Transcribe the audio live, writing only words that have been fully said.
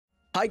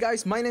Hi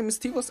guys, my name is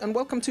Teawurst and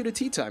welcome to the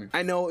Tea Time.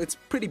 I know it's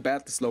pretty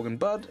bad, the slogan,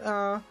 but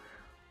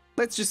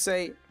let's just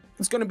say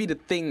it's gonna be the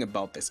thing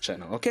about this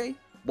channel, okay?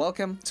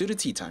 Welcome to the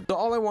Tea Time. So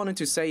all I wanted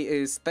to say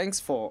is thanks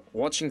for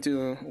watching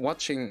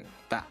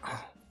that.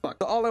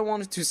 So all I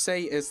wanted to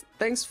say is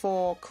thanks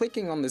for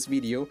clicking on this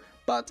video,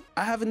 but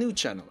I have a new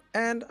channel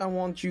and I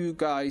want you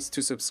guys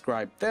to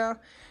subscribe there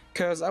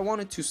because I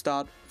wanted to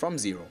start from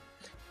zero.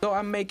 So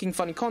I'm making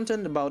funny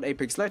content about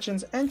Apex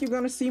Legends and you're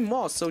gonna see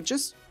more, so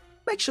just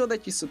make sure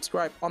that you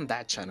subscribe on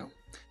that channel.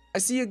 I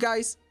see you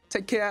guys,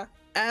 take care,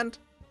 and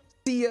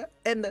see you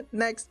in the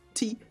next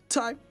Tea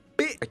Time.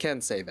 I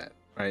can't say that,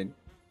 right?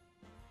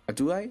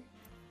 Do I?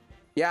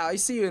 Yeah, I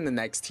see you in the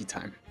next Tea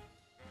Time.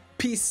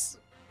 Peace.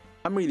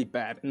 I'm really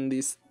bad in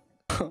this.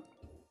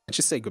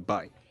 Just say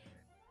goodbye.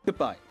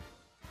 Goodbye.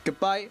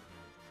 Goodbye.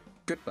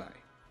 Goodbye.